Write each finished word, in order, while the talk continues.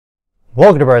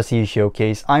Welcome to Bryer CD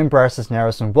Showcase. I'm Bryer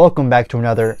Cisneros and welcome back to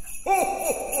another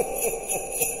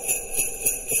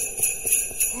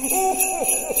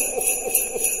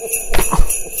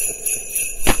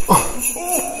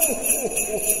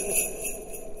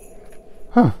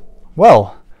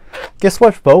Well, guess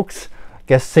what, folks?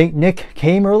 Guess St. Nick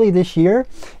came early this year,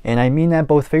 and I mean that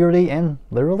both figuratively and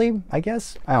literally, I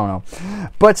guess. I don't know.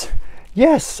 But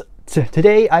yes,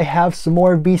 today I have some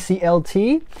more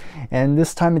VCLT, and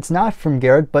this time it's not from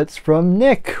Garrett, but it's from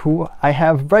Nick, who I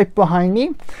have right behind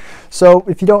me. So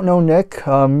if you don't know Nick,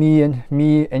 me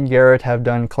and Garrett have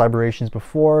done collaborations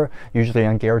before, usually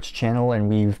on Garrett's channel, and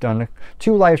we've done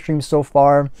 2 live streams so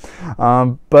far.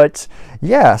 But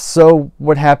yeah, so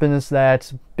what happened is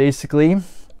that basically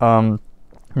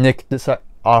Nick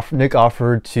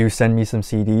offered to send me some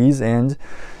CDs, and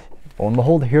lo and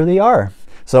behold, here they are.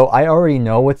 So I already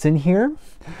know what's in here,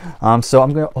 so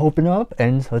I'm going to open up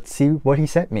and let's see what he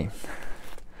sent me.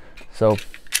 So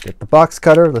get the box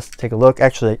cutter, let's take a look.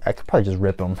 Actually, I could probably just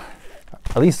rip them.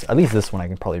 At least this one I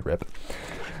can probably rip.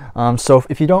 So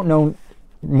if you don't know,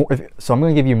 so I'm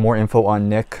going to give you more info on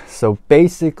Nick. So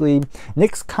basically,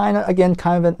 Nick's kind of in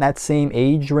that same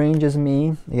age range as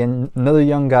me. Again, another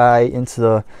young guy into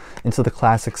the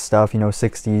classic stuff, you know,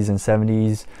 60s and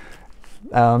 70s.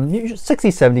 60s,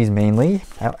 70s mainly.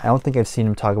 I don't think I've seen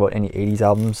him talk about any 80s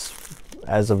albums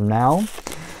as of now.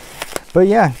 But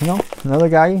yeah, you know, another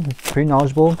guy, pretty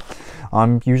knowledgeable.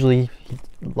 Usually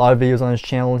a lot of videos on his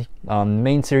channel. The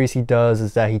main series he does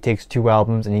is that he takes 2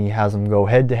 albums and he has them go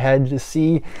head to head to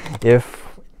see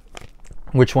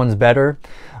which one's better.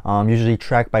 Usually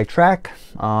track by track.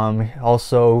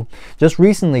 Also, just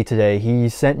recently today, he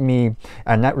sent me,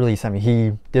 not really sent me,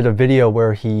 he did a video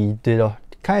where he did a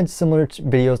kind of similar to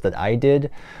videos that I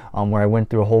did, where I went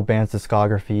through a whole band's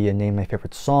discography and named my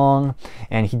favorite song.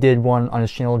 And he did one on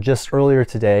his channel just earlier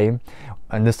today,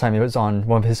 and this time it was on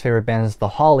one of his favorite bands, The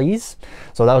Hollies.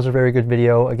 So that was a very good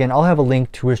video. Again, I'll have a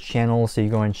link to his channel so you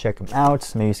go and check him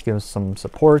out, maybe give him some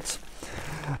support.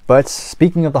 But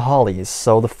speaking of The Hollies,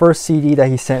 so the first CD that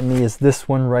he sent me is this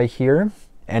one right here,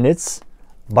 and it's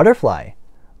Butterfly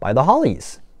by The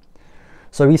Hollies.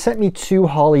 So he sent me 2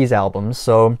 Hollies albums.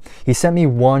 So he sent me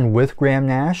one with Graham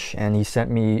Nash, and he sent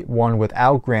me one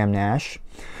without Graham Nash.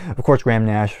 Of course, Graham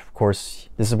Nash, this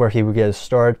is where he would get his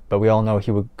start, but we all know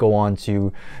he would go on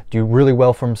to do really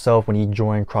well for himself when he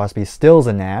joined Crosby, Stills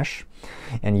and Nash,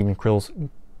 and even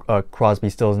Crosby,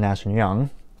 Stills, Nash and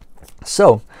Young.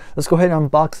 So let's go ahead and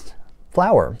unbox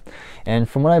Flower. And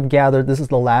from what I've gathered, this is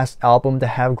the last album to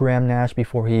have Graham Nash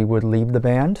before he would leave the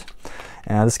band.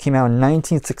 This came out in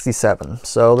 1967.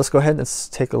 So let's go ahead and let's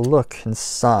take a look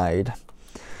inside.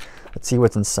 Let's see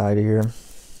what's inside of here.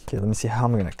 Okay, let me see how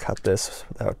I'm going to cut this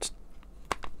without...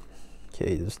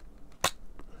 Okay,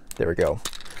 there we go.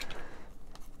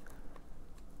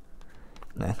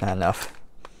 Nah, not enough.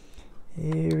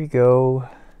 Here we go.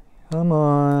 Come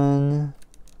on.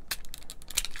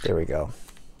 There we go.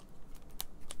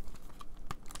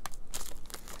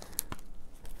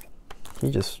 You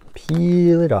just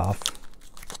peel it off.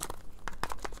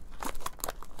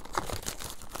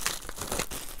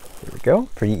 There we go,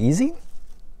 pretty easy.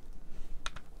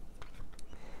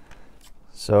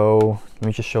 So let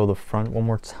me just show the front one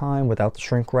more time without the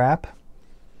shrink wrap.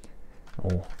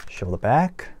 We'll show the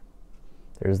back.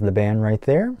 There's the band right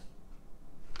there.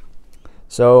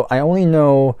 So I only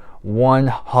know one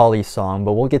Holly song,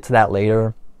 but we'll get to that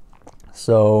later.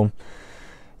 So,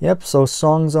 yep, so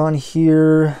songs on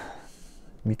here.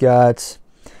 You got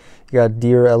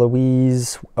Dear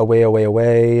Eloise, Away, Away,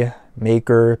 Away,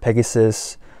 Maker,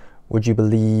 Pegasus, Would You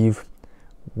Believe,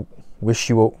 Wish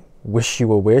You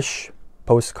a Wish,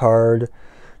 Postcard,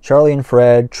 Charlie and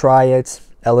Fred, Try It,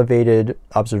 Elevated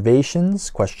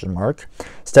Observations, question mark,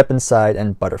 Step Inside,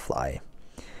 and Butterfly.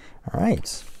 All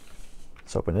right,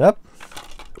 let's open it up.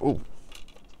 Ooh,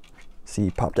 see,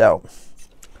 it popped out.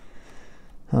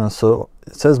 So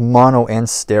it says mono and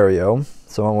stereo.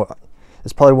 So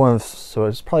it's probably one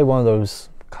of those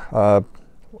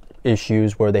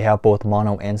issues where they have both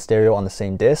mono and stereo on the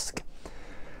same disc.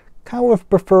 Kind of would have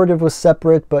preferred if it was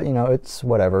separate, but you know, it's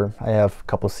whatever. I have a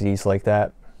couple CDs like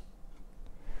that.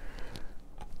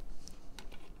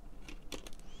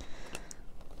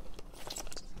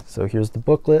 So here's the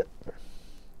booklet.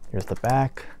 Here's the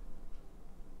back.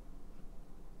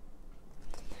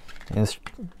 And it's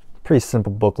a pretty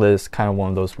simple booklet. It's kind of one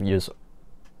of those we use.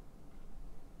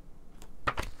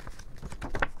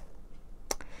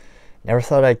 Never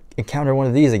thought I'd encounter one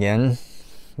of these again.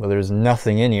 Well, there's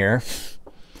nothing in here.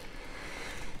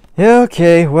 Yeah,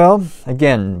 okay, well,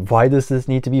 again, why does this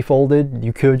need to be folded?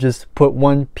 You could just put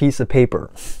one piece of paper.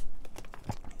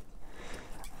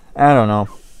 I don't know.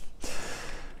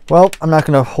 Well, I'm not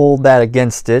going to hold that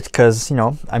against it because, you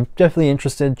know, I'm definitely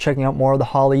interested in checking out more of the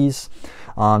Hollies.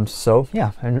 So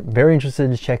yeah, I'm very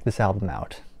interested to check this album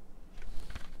out.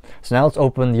 So now let's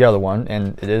open the other one,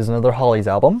 and it is another Hollies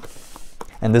album.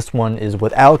 And this one is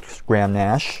without Graham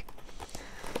Nash.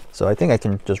 So I think I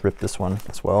can just rip this one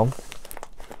as well.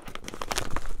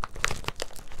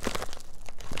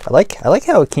 I like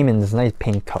how it came in this nice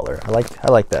pink color. I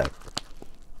like that.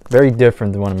 Very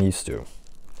different than what I'm used to.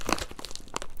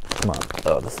 Come on.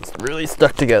 Oh, this is really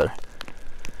stuck together.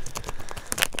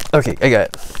 Okay, I got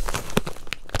it.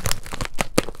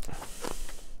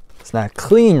 It's not a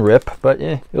clean rip, but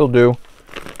it'll do.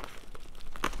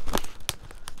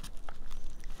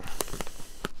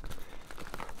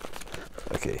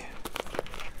 Okay.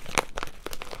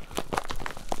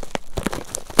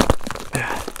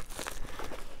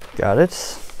 Got it.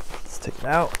 Let's take it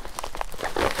out.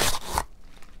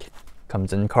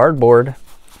 Comes in cardboard.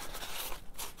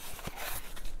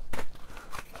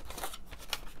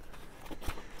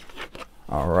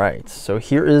 Alright, so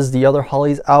here is the other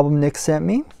Hollies album Nick sent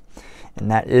me,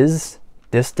 and that is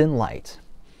Distant Light.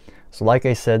 So like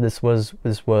I said, this was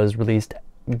released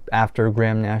after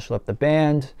Graham Nash left the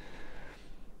band.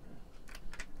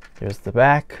 Here's the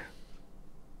back.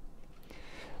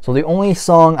 So the only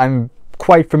song I'm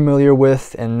quite familiar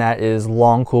with, and that is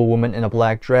Long Cool Woman in a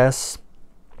Black Dress.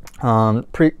 I've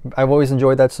always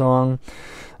enjoyed that song.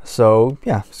 So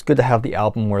yeah, it's good to have the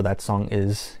album where that song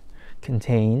is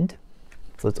contained.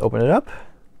 So let's open it up.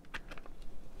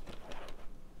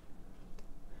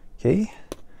 Okay.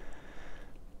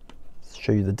 Let's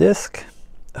show you the disc.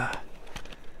 There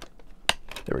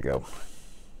we go.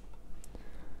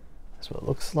 That's what it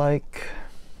looks like.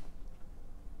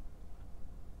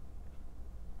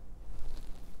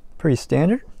 Pretty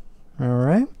standard. All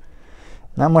right.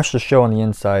 Not much to show on the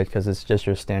inside because it's just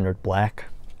your standard black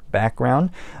background,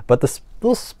 but this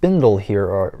little spindle here,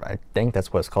 or I think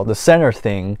that's what it's called, the center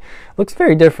thing, looks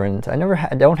very different. I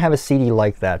don't have a CD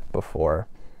like that before.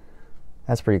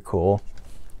 That's pretty cool.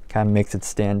 Kind of makes it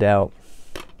stand out.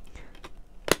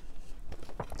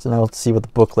 So now let's see what the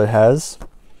booklet has.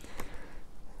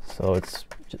 So it's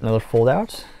another fold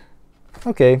out.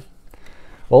 Okay.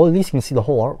 Well, at least you can see the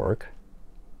whole artwork.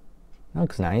 That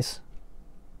looks nice.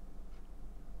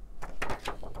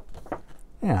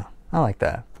 Yeah, I like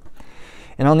that.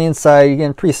 And on the inside,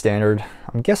 again, pretty standard.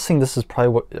 I'm guessing this is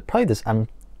probably this. I can't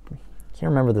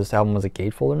remember if this album was a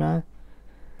gatefold or not.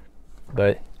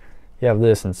 But you have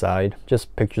this inside,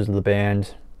 just pictures of the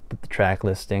band with the track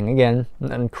listing. Again,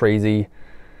 nothing crazy,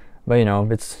 but you know,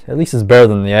 it's at least it's better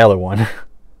than the other one.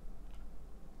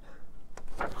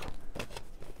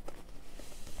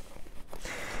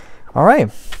 All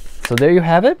right, so there you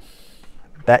have it.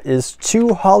 That is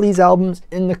 2 Hollies albums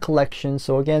in the collection.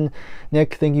 So again,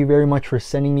 Nick, thank you very much for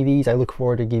sending me these. I look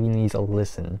forward to giving these a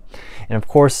listen. And of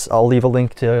course, I'll leave a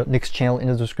link to Nick's channel in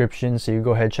the description, so you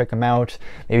go ahead and check him out.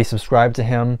 Maybe subscribe to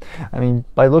him. I mean,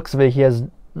 by the looks of it, he has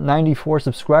 94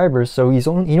 subscribers, so he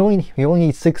only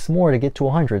needs 6 more to get to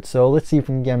 100. So let's see if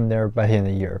we can get him there by the end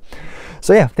of the year.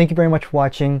 So yeah, thank you very much for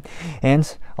watching,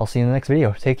 and I'll see you in the next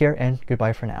video. Take care and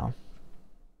goodbye for now.